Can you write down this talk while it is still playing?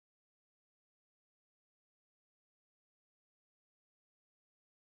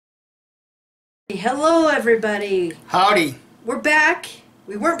Hello everybody. Howdy. We're back.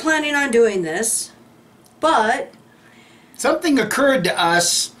 We weren't planning on doing this, but something occurred to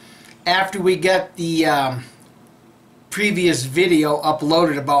us after we got the previous video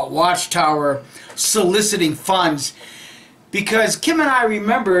uploaded about Watchtower soliciting funds, because Kim and I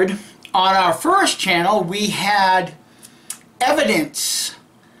remembered on our first channel we had evidence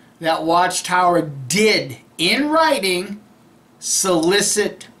that Watchtower did in writing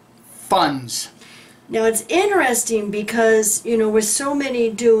solicit funds. Now it's interesting because, you know, with so many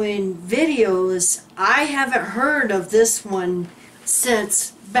doing videos, I haven't heard of this one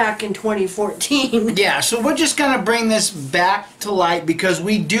since back in 2014. Yeah, so we're just going to bring this back to light because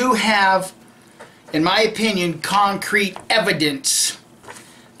we do have, in my opinion, concrete evidence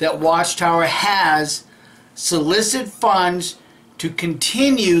that Watchtower has solicited funds to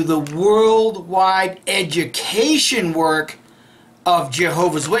continue the worldwide education work of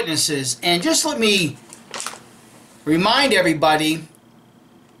Jehovah's Witnesses. And just let me remind everybody,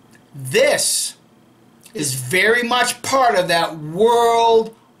 this is very much part of that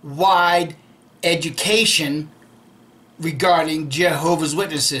worldwide education regarding Jehovah's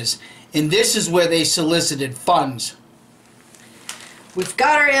Witnesses. And this is where they solicited funds. We've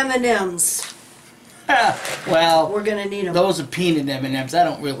got our M&Ms. Well, we're gonna need them. Those are peanut M&Ms. I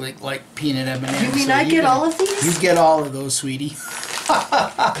don't really like peanut M&Ms. You mean so I get all of these? You get all of those, sweetie.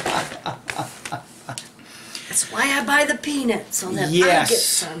 That's why I buy the peanuts, so that yes. I get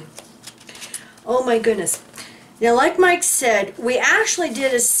some. Oh my goodness. Now, like Mike said, we actually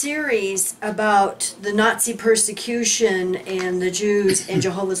did a series about the Nazi persecution and the Jews and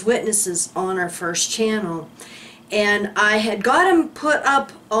Jehovah's Witnesses on our first channel. And I had got them put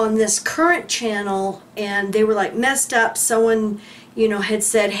up on this current channel, and they were like messed up. Someone, you know, had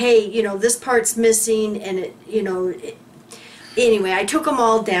said, hey, you know, this part's missing, and it, you know, anyway, I took them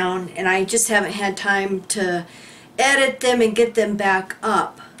all down, and I just haven't had time to edit them and get them back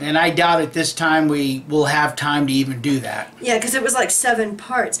up. And I doubt at this time we will have time to even do that. Yeah, because it was like 7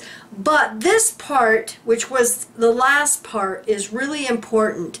 parts. But this part, which was the last part, is really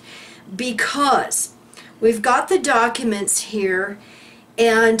important because we've got the documents here,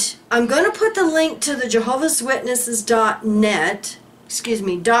 and I'm going to put the link to the Jehovah'sWitnesses.net, excuse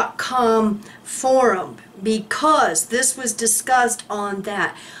me, .com forum, because this was discussed on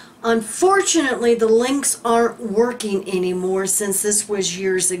that. Unfortunately, the links aren't working anymore since this was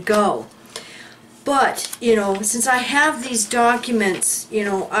years ago. But, you know, since I have these documents, you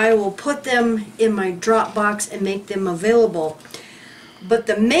know, I will put them in my Dropbox and make them available. But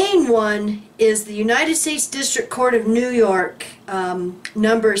the main one is the United States District Court of New York,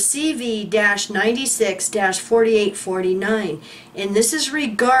 number CV-96-4849. And this is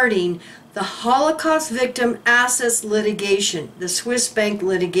regarding the Holocaust Victim Assets Litigation, the Swiss bank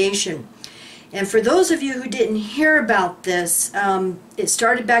litigation. And for those of you who didn't hear about this, it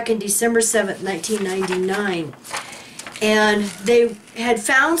started back in December 7th, 1999. And they had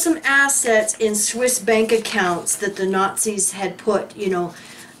found some assets in Swiss bank accounts that the Nazis had put, you know,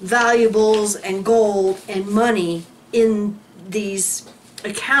 valuables and gold and money in these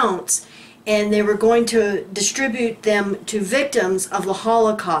accounts, and they were going to distribute them to victims of the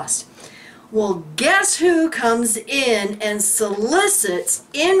Holocaust. Well, guess who comes in and solicits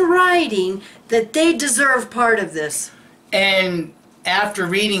in writing that they deserve part of this? And after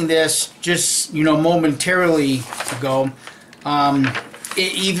reading this just, you know, momentarily ago,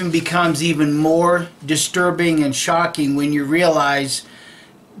 it even becomes even more disturbing and shocking when you realize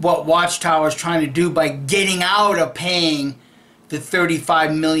what Watchtower is trying to do by getting out of paying the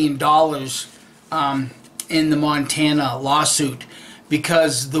 $35 million in the Montana lawsuit.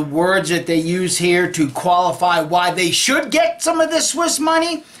 Because the words that they use here to qualify why they should get some of this Swiss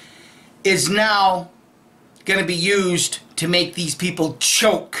money is now going to be used to make these people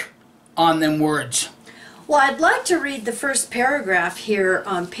choke on them words. Well, I'd like to read the first paragraph here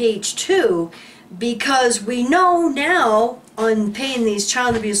on page 2, because we know now on paying these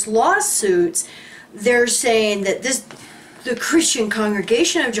child abuse lawsuits, they're saying that the Christian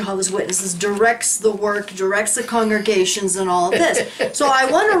congregation of Jehovah's Witnesses directs the work, directs the congregations and all of this. So I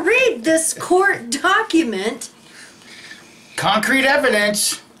want to read this court document. Concrete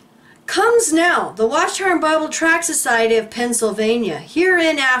evidence. Comes now, the Watchtower and Bible Tract Society of Pennsylvania,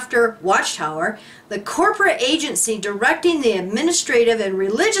 hereinafter Watchtower, the corporate agency directing the administrative and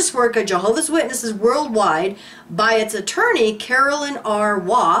religious work of Jehovah's Witnesses worldwide by its attorney, Carolyn R.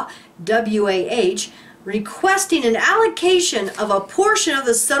 Waugh, W-A-H, requesting an allocation of a portion of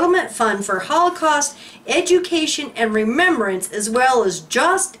the settlement fund for Holocaust education and remembrance, as well as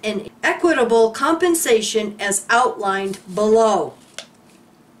just and equitable compensation as outlined below.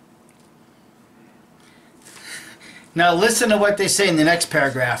 Now listen to what they say in the next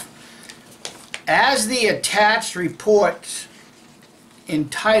paragraph. As the attached report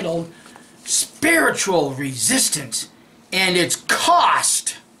entitled Spiritual Resistance and Its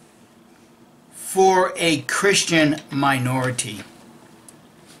Cost for a Christian Minority,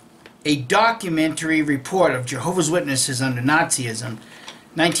 a documentary report of Jehovah's Witnesses under Nazism,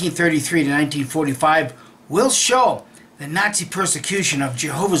 1933 to 1945, will show the Nazi persecution of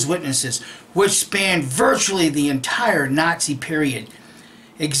Jehovah's Witnesses, which spanned virtually the entire Nazi period,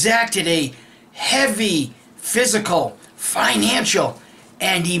 exacted a heavy physical, financial,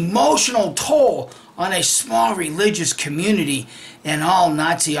 and emotional toll on a small religious community in all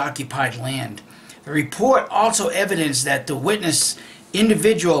Nazi-occupied land. The report also evidenced that the witness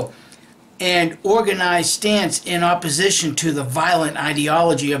individual and organized stance in opposition to the violent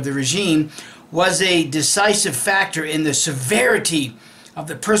ideology of the regime was a decisive factor in the severity of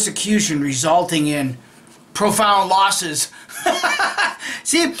the persecution, resulting in profound losses.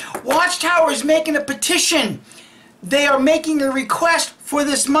 See, Watchtower is making a petition. They are making a request for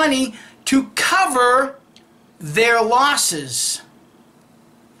this money to cover their losses.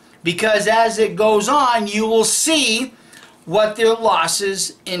 Because as it goes on, you will see what their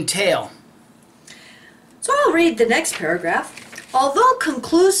losses entail. So I'll read the next paragraph. Although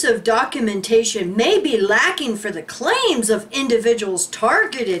conclusive documentation may be lacking for the claims of individuals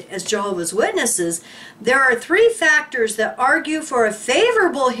targeted as Jehovah's Witnesses, there are three factors that argue for a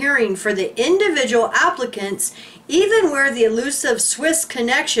favorable hearing for the individual applicants, even where the elusive Swiss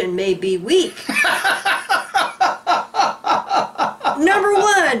connection may be weak. Number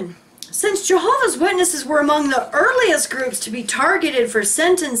one, since Jehovah's Witnesses were among the earliest groups to be targeted for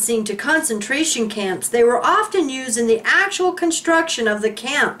sentencing to concentration camps, they were often used in the actual construction of the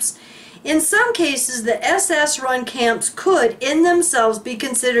camps. In some cases, the SS-run camps could, in themselves, be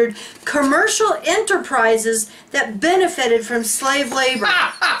considered commercial enterprises that benefited from slave labor.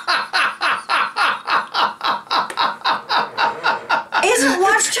 Isn't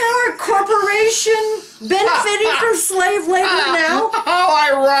Watchtower Corporation benefiting from slave labor now?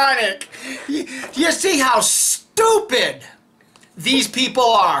 How ironic! You see how stupid these people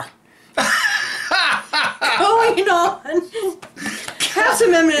are. Going on. Have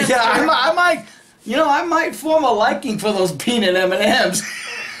some M&Ms. Yeah, I might form a liking for those peanut M&Ms.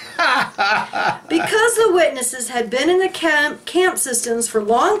 Because the witnesses had been in the camp systems for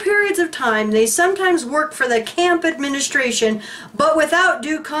long periods of time, they sometimes worked for the camp administration, but without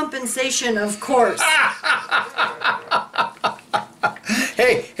due compensation, of course.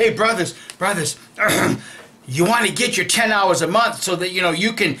 Hey, brothers, you want to get your 10 hours a month so that,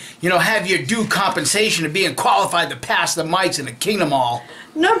 you can, have your due compensation of being qualified to pass the mites in the Kingdom Hall.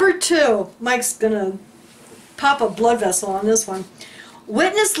 Number two, Mike's gonna pop a blood vessel on this one.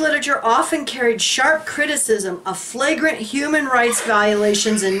 Witness literature often carried sharp criticism of flagrant human rights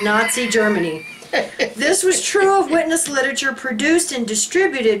violations in Nazi Germany. This was true of witness literature produced and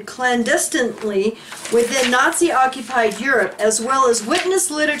distributed clandestinely within Nazi-occupied Europe, as well as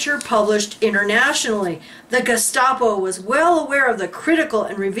witness literature published internationally. The Gestapo was well aware of the critical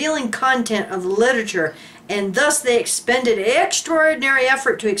and revealing content of the literature, and thus they expended extraordinary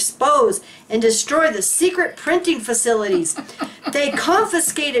effort to expose and destroy the secret printing facilities. They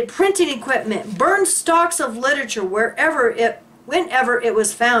confiscated printing equipment, burned stocks of literature whenever it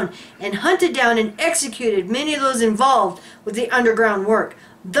was found, and hunted down and executed many of those involved with the underground work.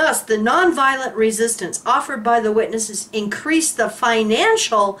 Thus, the nonviolent resistance offered by the witnesses increased the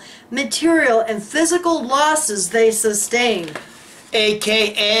financial, material, and physical losses they sustained.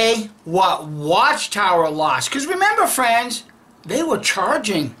 AKA what Watchtower lost. Because remember, friends, they were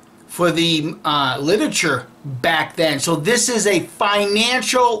charging for the literature back then. So this is a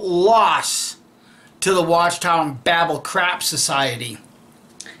financial loss to the Watchtower and Babel Crap Society.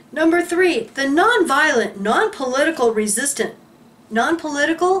 Number three, the nonviolent, non-political resistant.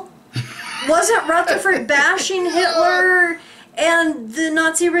 Non-political? Wasn't Rutherford bashing Hitler and the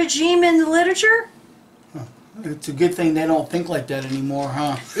Nazi regime in the literature? It's a good thing they don't think like that anymore,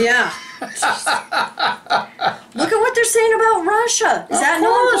 huh? Yeah. Look at what they're saying about Russia. Is that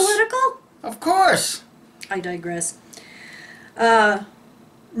non-political? Of course. I digress.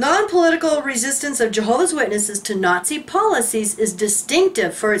 Non-political resistance of Jehovah's Witnesses to Nazi policies is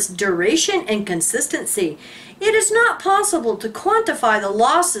distinctive for its duration and consistency. It is not possible to quantify the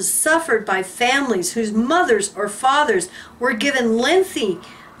losses suffered by families whose mothers or fathers were given lengthy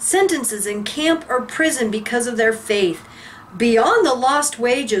sentences in camp or prison because of their faith. Beyond the lost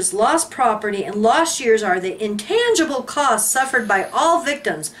wages, lost property, and lost years are the intangible costs suffered by all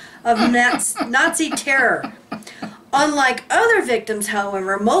victims of Nazi terror. Unlike other victims,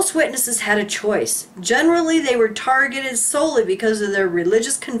 however, most witnesses had a choice. Generally, they were targeted solely because of their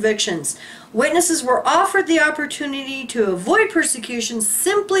religious convictions. Witnesses were offered the opportunity to avoid persecution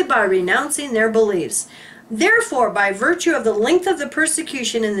simply by renouncing their beliefs. Therefore, by virtue of the length of the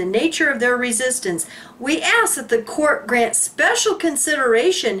persecution and the nature of their resistance, we ask that the court grant special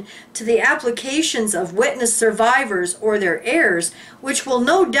consideration to the applications of witness survivors or their heirs, which will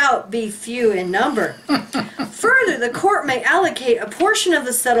no doubt be few in number. Further, the court may allocate a portion of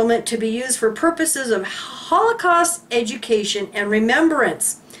the settlement to be used for purposes of Holocaust education and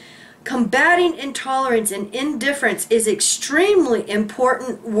remembrance. Combating intolerance and indifference is extremely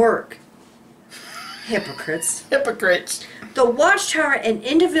important work. Hypocrites. Hypocrites. The Watchtower and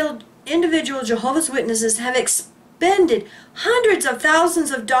individual Jehovah's Witnesses have expended hundreds of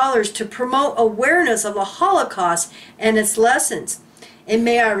thousands of dollars to promote awareness of the Holocaust and its lessons. And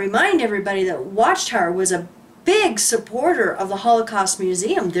may I remind everybody that Watchtower was a big supporter of the Holocaust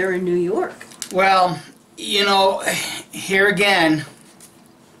Museum there in New York. Well, you know, here again,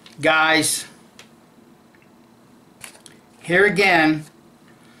 guys, here again,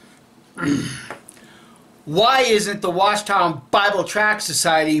 why isn't the Watchtower Bible Tract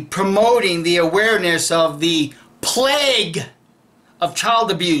Society promoting the awareness of the plague of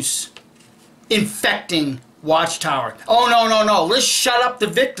child abuse infecting Watchtower? Oh, no, no, no. Let's shut up the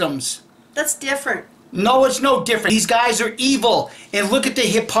victims. That's different. No, it's no different. These guys are evil. And look at the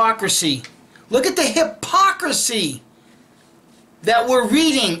hypocrisy. Look at the hypocrisy that we're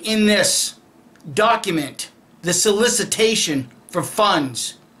reading in this document. The solicitation for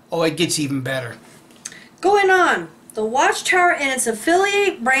funds. Oh, it gets even better. Going on, the Watchtower and its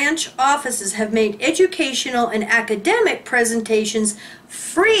affiliate branch offices have made educational and academic presentations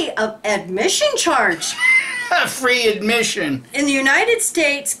free of admission charge. Free admission. In the United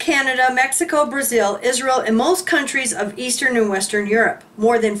States, Canada, Mexico, Brazil, Israel, and most countries of Eastern and Western Europe,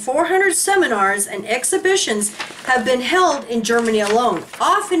 more than 400 seminars and exhibitions have been held in Germany alone,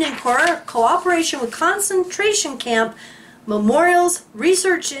 often in cooperation with concentration camp memorials,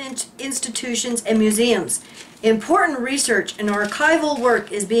 research institutions, and museums. Important research and archival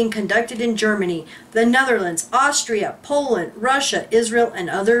work is being conducted in Germany, the Netherlands, Austria, Poland, Russia, Israel, and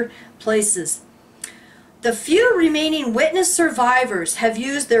other places. The few remaining witness survivors have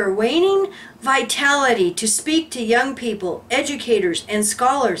used their waning vitality to speak to young people, educators, and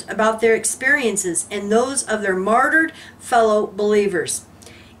scholars about their experiences and those of their martyred fellow believers.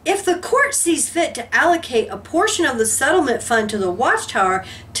 If the court sees fit to allocate a portion of the settlement fund to the Watchtower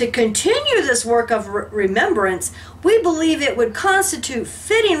to continue this work of remembrance, we believe it would constitute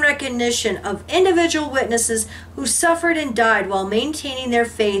fitting recognition of individual witnesses who suffered and died while maintaining their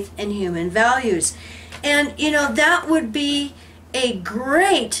faith and human values. And, you know, that would be a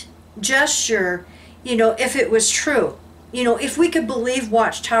great gesture, you know, if it was true. You know, if we could believe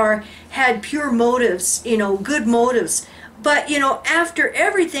Watchtower had pure motives, you know, good motives. But, you know, after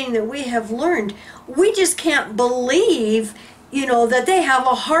everything that we have learned, we just can't believe, you know, that they have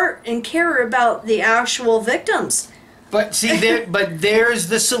a heart and care about the actual victims. But see, there's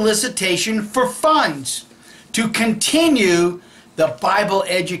the solicitation for funds to continue the Bible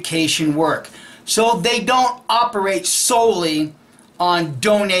education work. So they don't operate solely on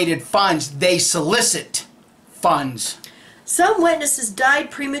donated funds. They solicit funds. Some witnesses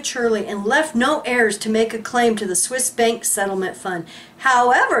died prematurely and left no heirs to make a claim to the Swiss bank settlement fund.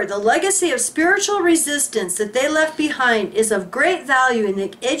 However, the legacy of spiritual resistance that they left behind is of great value in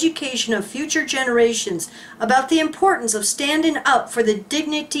the education of future generations about the importance of standing up for the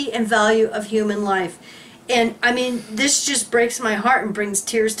dignity and value of human life. And I mean, this just breaks my heart and brings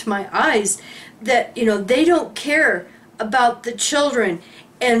tears to my eyes that, you know, they don't care about the children,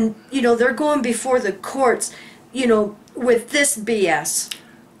 and, you know, they're going before the courts, you know, with this BS.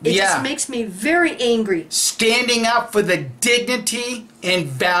 It just makes me very angry. Standing up for the dignity and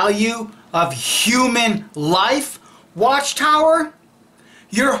value of human life. Watchtower,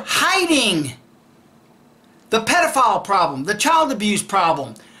 you're hiding the pedophile problem, the child abuse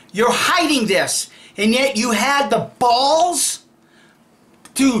problem. You're hiding this, and yet you had the balls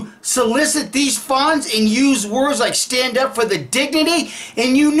to solicit these funds and use words like stand up for the dignity,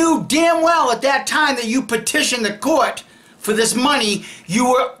 and you knew damn well at that time that you petitioned the court for this money, you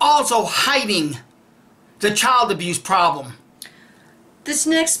were also hiding the child abuse problem. This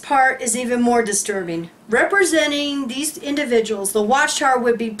next part is even more disturbing. Representing these individuals, the Watchtower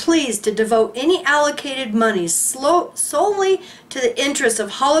would be pleased to devote any allocated monies solely to the interests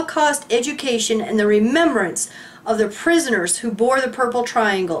of Holocaust education and the remembrance of the prisoners who bore the Purple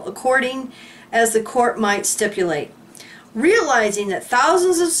Triangle, according as the court might stipulate. Realizing that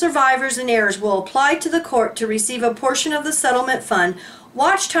thousands of survivors and heirs will apply to the court to receive a portion of the settlement fund,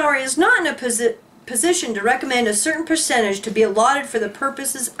 Watchtower is not in a position to recommend a certain percentage to be allotted for the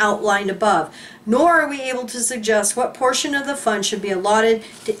purposes outlined above, nor are we able to suggest what portion of the fund should be allotted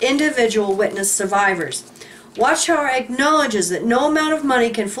to individual witness survivors. Watchtower acknowledges that no amount of money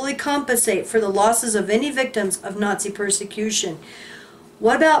can fully compensate for the losses of any victims of Nazi persecution.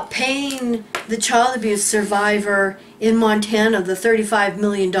 What about paying the child abuse survivor in Montana the $35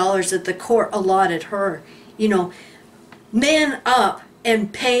 million that the court allotted her? You know, man up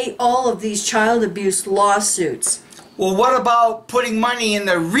and pay all of these child abuse lawsuits. Well, what about putting money in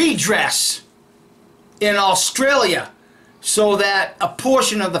the redress in Australia so that a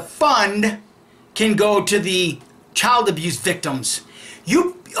portion of the fund can go to the child abuse victims?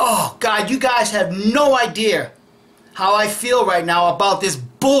 Oh God, you guys have no idea how I feel right now about this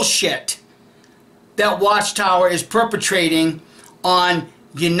bullshit that Watchtower is perpetrating on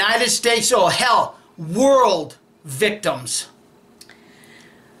United States, or hell, world victims.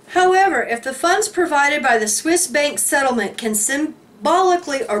 However, if the funds provided by the Swiss bank settlement can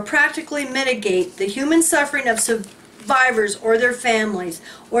symbolically or practically mitigate the human suffering of survivors or their families,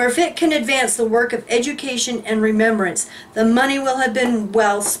 or if it can advance the work of education and remembrance, the money will have been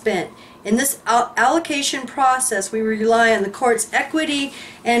well spent. In this allocation process, we rely on the court's equity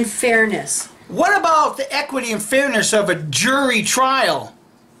and fairness. What about the equity and fairness of a jury trial,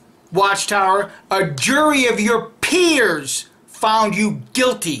 Watchtower? A jury of your peers found you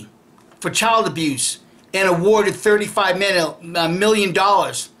guilty for child abuse and awarded $35 million.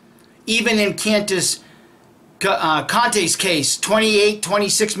 Even in Conte's case,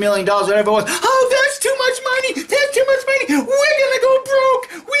 $26 million, whatever it was. Oh, that's too much money! That's too much money! We're gonna go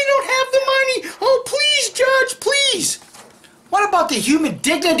broke! We don't have the money! Oh, please, judge, please! What about the human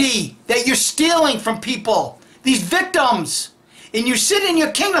dignity that you're stealing from people? These victims! And you sit in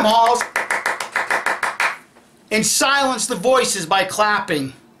your kingdom halls and silence the voices by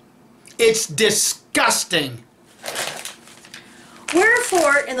clapping. It's disgusting.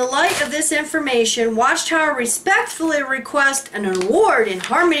 Wherefore, in the light of this information, Watchtower respectfully requests an award in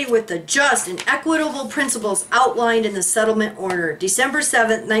harmony with the just and equitable principles outlined in the settlement order. December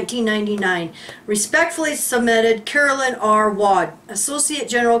 7, 1999. Respectfully submitted, Carolyn R. Wad, Associate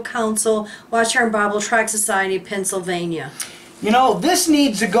General Counsel, Watchtower Bible Tract Society, Pennsylvania. You know, this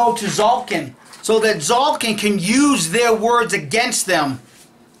needs to go to Zolkin so that Zolkin can use their words against them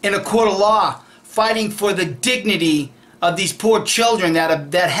in a court of law, fighting for the dignity of these poor children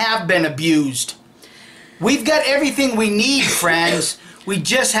that have been abused. We've got everything we need, friends. We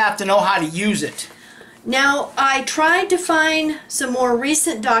just have to know how to use it. Now, I tried to find some more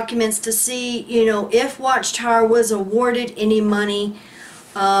recent documents to see, if Watchtower was awarded any money,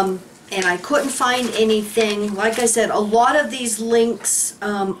 and I couldn't find anything. Like I said, a lot of these links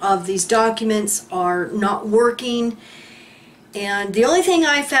of these documents are not working. And the only thing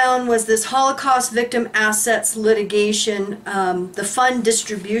I found was this Holocaust Victim Assets Litigation, the fund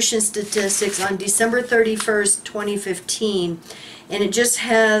distribution statistics on December 31st, 2015. And it just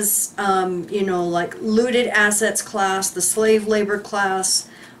has, like looted assets class, the slave labor class,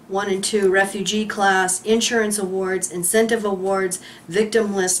 1 and 2, refugee class, insurance awards, incentive awards,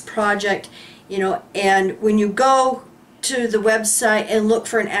 victim list project, and when you go to the website and look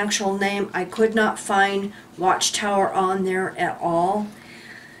for an actual name, I could not find Watchtower on there at all.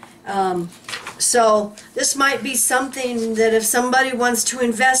 So this might be something that if somebody wants to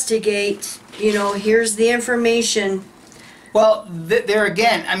investigate, here's the information. Well, there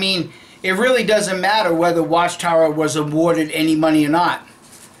again, I mean, it really doesn't matter whether Watchtower was awarded any money or not.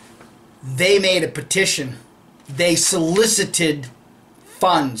 They made a petition. They solicited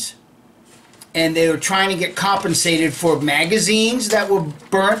funds. And they were trying to get compensated for magazines that were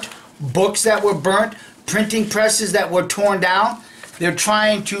burnt, books that were burnt, printing presses that were torn down. They're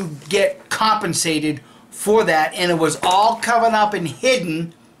trying to get compensated for that, and it was all covered up and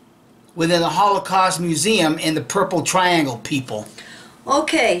hidden within the Holocaust Museum in the Purple Triangle, people.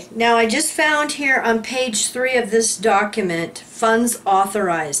 Okay, now I just found here on page 3 of this document, funds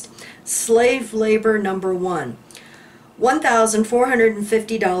authorized. Slave labor number 1,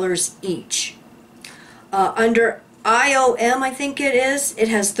 $1,450 each. Under IOM, I think it is, it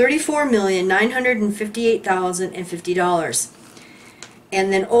has $34,958,050.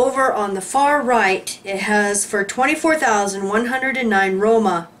 And then over on the far right, it has for 24,109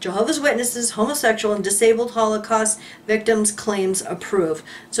 Roma, Jehovah's Witnesses, homosexual, and disabled Holocaust victims claims approved.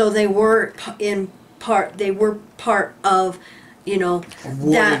 So they were part of, Awarded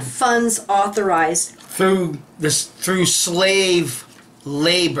that funds authorized through slave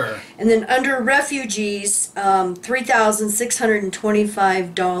labor. And then under refugees,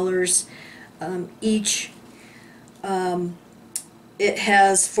 $3,625 each. It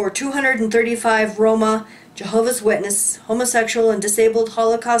has for 235 Roma, Jehovah's Witness, homosexual, and disabled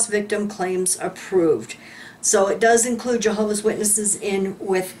Holocaust victim claims approved. So it does include Jehovah's Witnesses in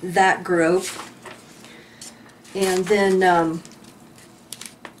with that group. And then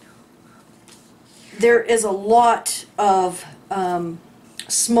there is a lot of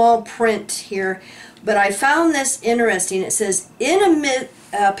small print here, but I found this interesting. It says,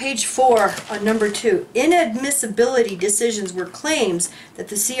 page 4 on number 2, inadmissibility decisions were claims that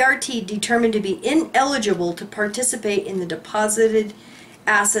the CRT determined to be ineligible to participate in the deposited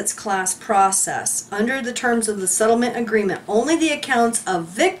assets class process. Under the terms of the settlement agreement, only the accounts of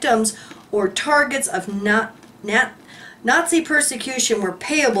victims or targets of Nazi persecution were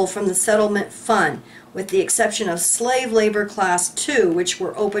payable from the settlement fund, with the exception of slave labor class 2, which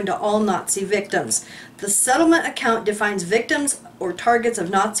were open to all Nazi victims. The settlement account defines victims or targets of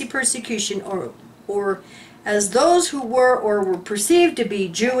Nazi persecution or as those who were or were perceived to be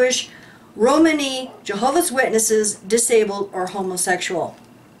Jewish, Romani, Jehovah's Witnesses, disabled, or homosexual.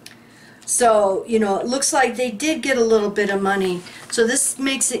 So, you know, it looks like they did get a little bit of money. So this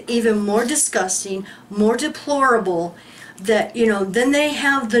makes it even more disgusting, more deplorable, that, you know, then they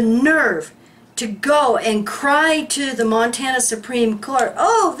have the nerve to go and cry to the Montana Supreme Court,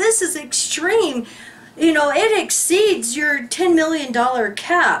 oh, this is extreme. You know, it exceeds your $10 million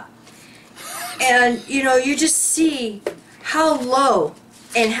cap. And, you know, you just see how low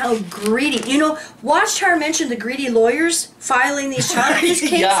and how greedy. You know, Watchtower mentioned the greedy lawyers filing these child abuse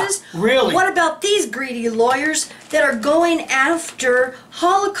cases. Yeah, really? What about these greedy lawyers that are going after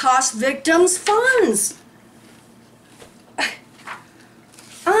Holocaust victims' funds?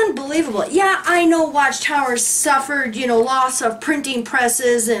 Unbelievable. Yeah, I know Watchtower suffered, you know, loss of printing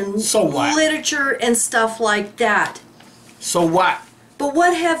presses and so what? Literature and stuff like that. So what? But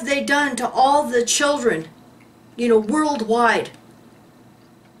what have they done to all the children, you know, worldwide?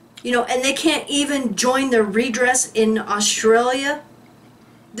 You know, and they can't even join the redress in Australia.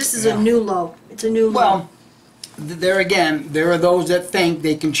 This is a new low. It's a new low. Well, there again, there are those that think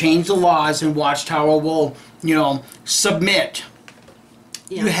they can change the laws and Watchtower will, you know, submit.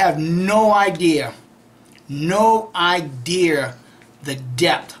 Yeah. You have no idea the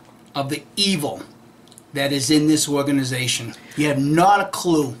depth of the evil that is in this organization. You have not a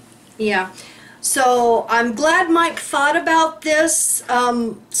clue. Yeah. So I'm glad Mike thought about this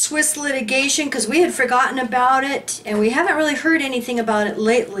Swiss litigation, because we had forgotten about it and we haven't really heard anything about it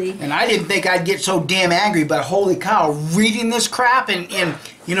lately. And I didn't think I'd get so damn angry, but holy cow, reading this crap and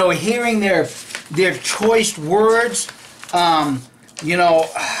you know, hearing their choice words, you know,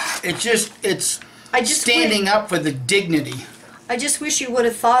 it's standing up for the dignity. I just wish you would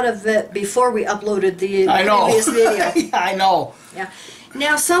have thought of it before we uploaded the previous video. Yeah, I know. Yeah.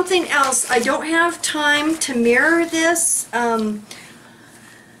 Now something else. I don't have time to mirror this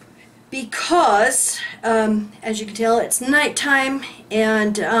because, as you can tell, it's nighttime.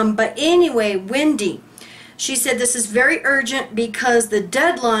 And but anyway, Wendy, she said this is very urgent because the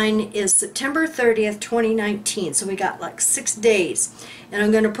deadline is September 30th, 2019. So we got like 6 days. And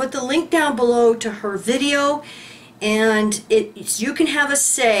I'm going to put the link down below to her video. And you can have a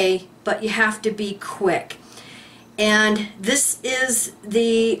say, but you have to be quick. And this is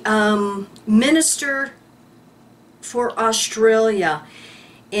the minister for Australia.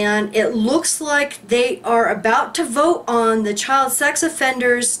 And it looks like they are about to vote on the child sex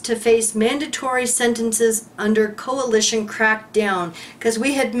offenders to face mandatory sentences under coalition crackdown. Because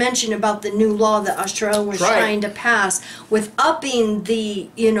we had mentioned about the new law that Australia was trying to pass with upping the,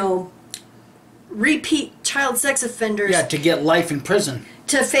 you know, repeat child sex offenders. Yeah, to get life in prison.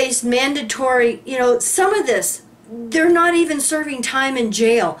 To face mandatory, you know, some of this, they're not even serving time in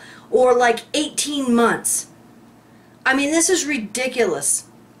jail or like 18 months. I mean, this is ridiculous.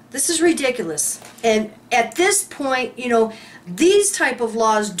 This is ridiculous. And at this point, you know, these type of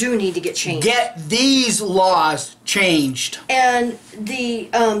laws do need to get changed. Get these laws changed. And the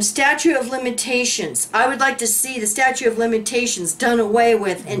statute of limitations, I would like to see the statute of limitations done away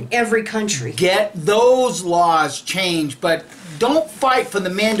with in every country. Get those laws changed, but don't fight for the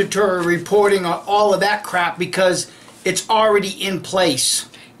mandatory reporting or all of that crap because it's already in place.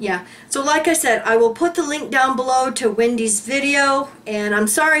 Yeah, so like I said, I will put the link down below to Wendy's video, and I'm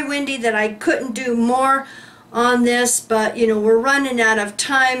sorry, Wendy, that I couldn't do more on this, but, you know, we're running out of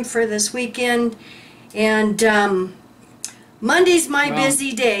time for this weekend, and Monday's my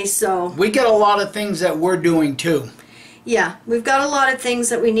busy day, so... We got a lot of things that we're doing, too. Yeah, we've got a lot of things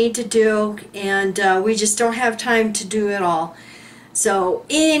that we need to do, and we just don't have time to do it all. So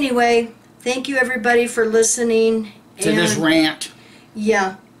anyway, thank you everybody for listening. To this rant.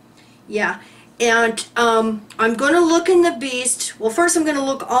 Yeah, yeah. And I'm going to look in the Beast. Well, first I'm going to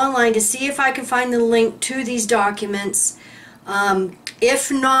look online to see if I can find the link to these documents.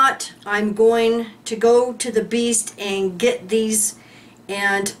 If not, I'm going to go to the Beast and get these,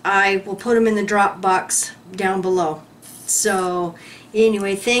 and I will put them in the Dropbox down below. So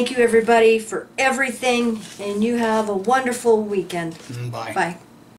anyway, thank you everybody for everything, and you have a wonderful weekend. Bye. Bye.